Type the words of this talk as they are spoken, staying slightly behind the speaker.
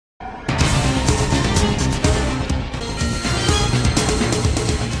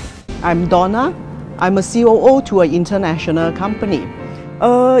I'm Donna. I'm a COO to an international company.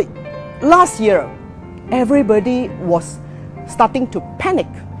 Last year, everybody was starting to panic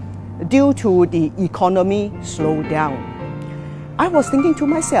due to the economy slowdown. I was thinking to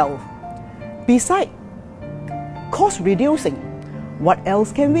myself, besides cost reducing, what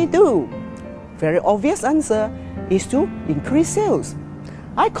else can we do? Very obvious answer is to increase sales.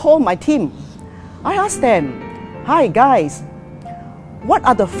 I called my team. I asked them, hi guys, what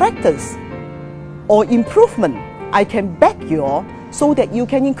are the factors or improvement I can back you all so that you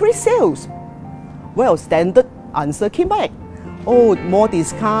can increase sales? Well, standard answer came back. Oh, more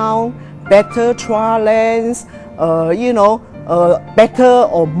discount, better trial lengths, better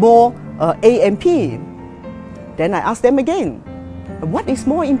or more A&P. Then I asked them again, what is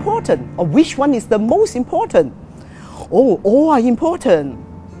more important, or which one is the most important? Oh, all are important.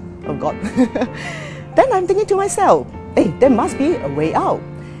 Oh God. Then I'm thinking to myself, hey, there must be a way out.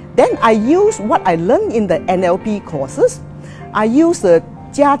 Then I use what I learned in the NLP courses. I use the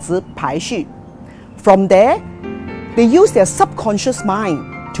价值排序. From there, they use their subconscious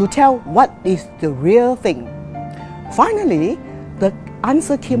mind to tell what is the real thing. Finally, the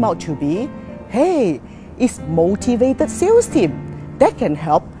answer came out to be, hey, it's motivated sales team that can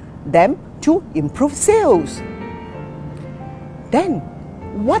help them to improve sales. Then,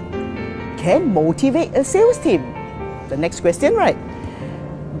 what can motivate a sales team? The next question, right?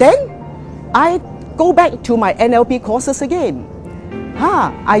 Then, I go back to my NLP courses again.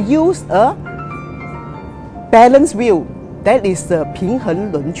 I use a balance wheel. That is the 平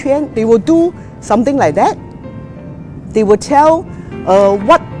衡轮圈. They will do something like that. They will tell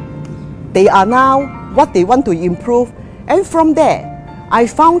what they are now, what they want to improve, and from there, I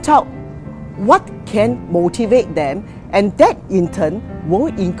found out what can motivate them, and that in turn will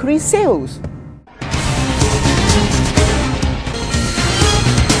increase sales.